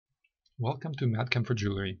Welcome to madCAM for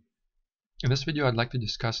Jewelry. In this video I'd like to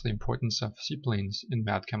discuss the importance of CPlanes in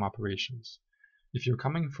madCAM operations. If you're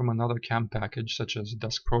coming from another CAM package such as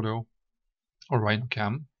DeskProto or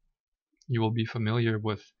RhinoCAM, you will be familiar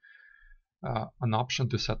with an option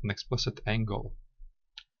to set an explicit angle,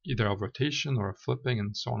 either of rotation or of flipping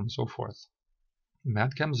and so on and so forth.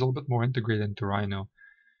 madCAM is a little bit more integrated into Rhino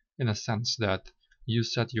in a sense that you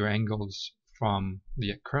set your angles from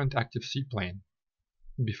the current active CPlane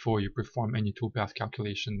before you perform any toolpath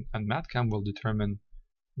calculation, and madCAM will determine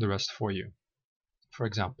the rest for you. For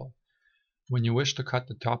example, when you wish to cut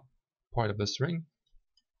the top part of this ring,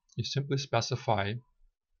 you simply specify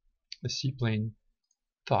the CPlane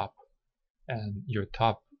top, and your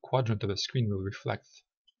top quadrant of the screen will reflect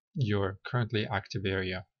your currently active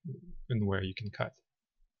area and where you can cut.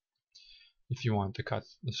 If you want to cut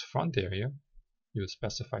this front area, you will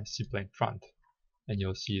specify CPlane front, and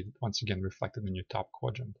you'll see it once again reflected in your top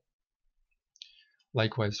quadrant.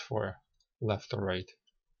 Likewise for left or right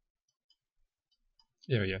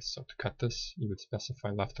areas. So to cut this, you would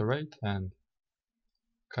specify left or right and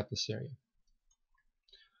cut this area.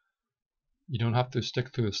 You don't have to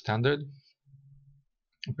stick to the standard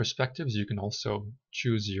perspectives. You can also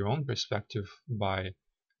choose your own perspective by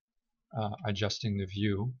adjusting the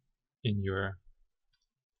view in your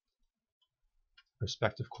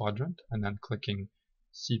perspective quadrant and then clicking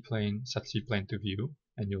CPlane, set CPlane to view,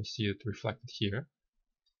 and you'll see it reflected here.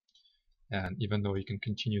 And even though you can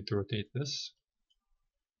continue to rotate this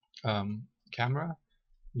camera,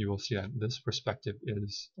 you will see that this perspective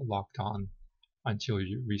is locked on until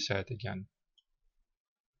you reset it again.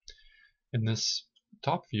 In this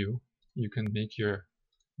top view, you can make your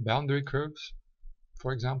boundary curves,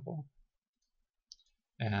 for example,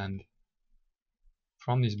 and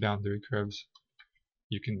from these boundary curves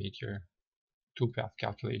you can make your toolpath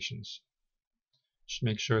calculations. Just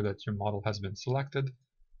make sure that your model has been selected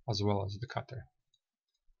as well as the cutter.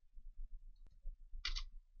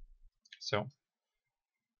 So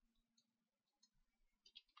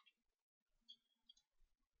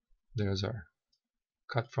there's our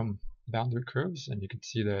cut from boundary curves, and you can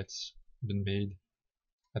see that it's been made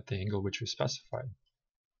at the angle which we specified.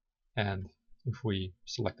 And if we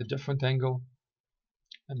select a different angle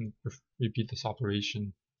and repeat this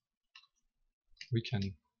operation, we can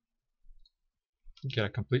get a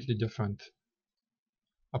completely different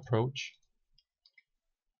approach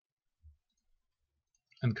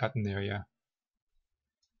and cut an area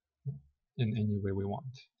in any way we want.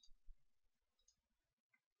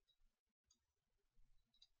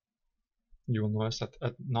 You will notice that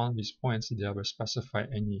at none of these points did I ever specify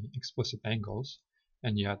any explicit angles,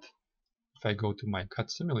 and yet if I go to my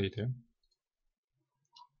cut simulator,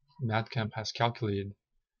 madCAM has calculated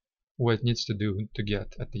what it needs to do to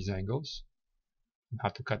get at these angles and how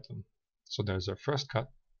to cut them. So there's our first cut,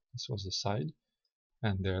 this was the side,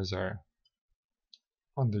 and there's our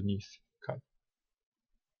underneath cut.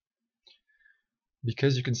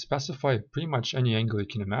 Because you can specify pretty much any angle you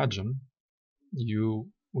can imagine, you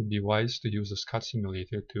would be wise to use this cut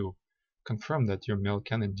simulator to confirm that your mill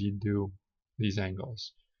can indeed do these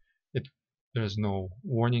angles. There's no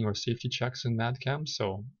warning or safety checks in madCAM,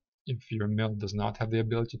 so if your mill does not have the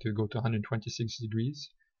ability to go to 126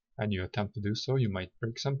 degrees and you attempt to do so, you might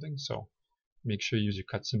break something. So make sure you use your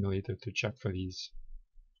cut simulator to check for these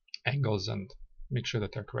angles and make sure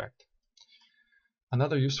that they're correct.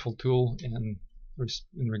 Another useful tool in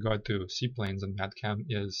regard to CPlanes and madCAM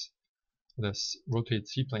is this rotate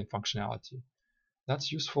CPlane functionality.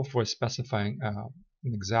 That's useful for specifying an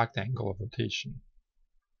exact angle of rotation.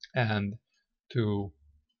 And to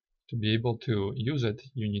be able to use it,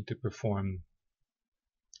 you need to perform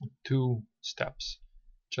two steps,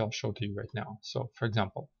 which I'll show to you right now. So for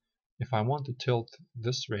example, if I want to tilt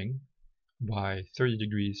this ring by 30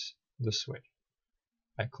 degrees this way,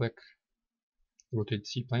 I click the rotate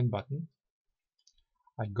CPlane button.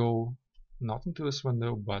 I go not into this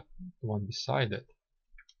window but the one beside it,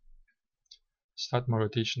 start my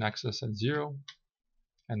rotation axis at 0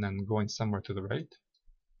 and then going somewhere to the right,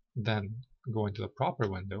 then go into the proper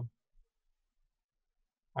window.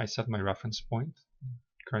 I set my reference point,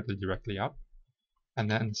 currently directly up, and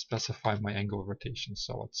then specify my angle of rotation.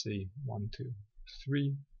 So let's say 1, 2,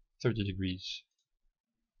 3, 30 degrees.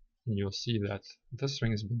 And you'll see that this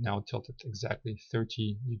ring has been now tilted exactly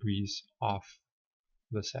 30 degrees off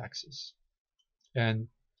this axis. And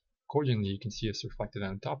accordingly, you can see it's reflected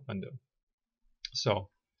in the top window. So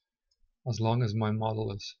as long as my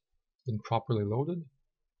model has been properly loaded,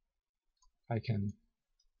 I can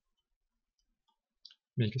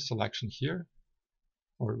make a selection here,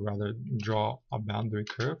 or rather draw a boundary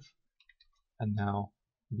curve, and now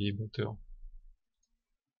be able to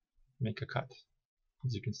make a cut.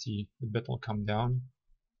 As you can see, the bit will come down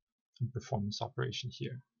and perform this operation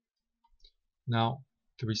here. Now,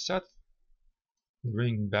 to reset the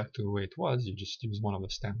ring back to the way it was, you just use one of the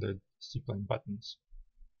standard CPlane buttons.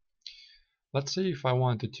 Let's say if I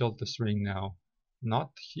wanted to tilt this ring now,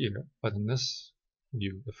 not here, but in this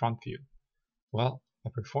view, the front view. Well, I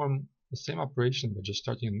perform the same operation but just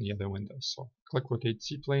starting in the other window. So click Rotate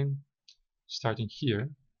CPlane, starting here,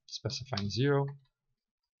 specifying 0,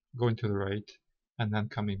 going to the right, and then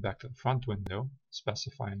coming back to the front window,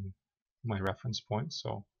 specifying my reference point,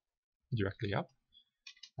 so directly up,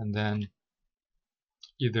 and then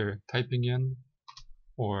either typing in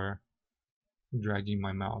or dragging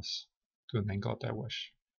my mouse to an angle that I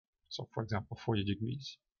wish. So for example, 40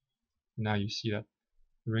 degrees. Now you see that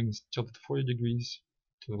the ring is tilted 40 degrees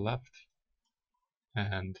to the left,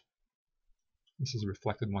 and this is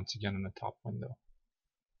reflected once again in the top window.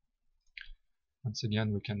 Once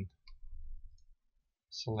again, we can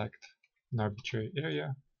select an arbitrary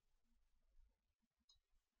area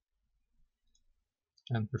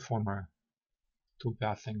and perform our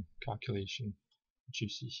toolpathing calculation, which you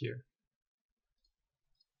see here.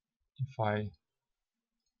 If I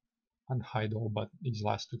unhide all but these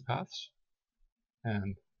last two paths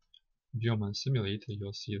and view them on the simulator,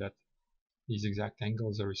 you'll see that these exact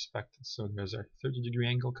angles are respected. So there's our 30-degree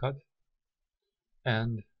angle cut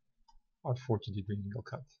and our 40-degree angle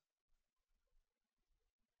cut.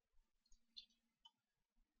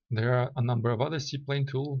 There are a number of other CPlane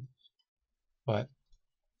tools, but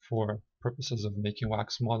for purposes of making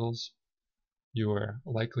wax models, you are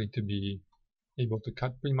likely to be able to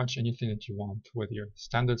cut pretty much anything that you want with your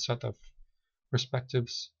standard set of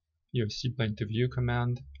perspectives, your CPlane to view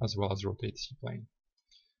command, as well as rotate CPlane.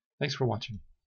 Thanks for watching.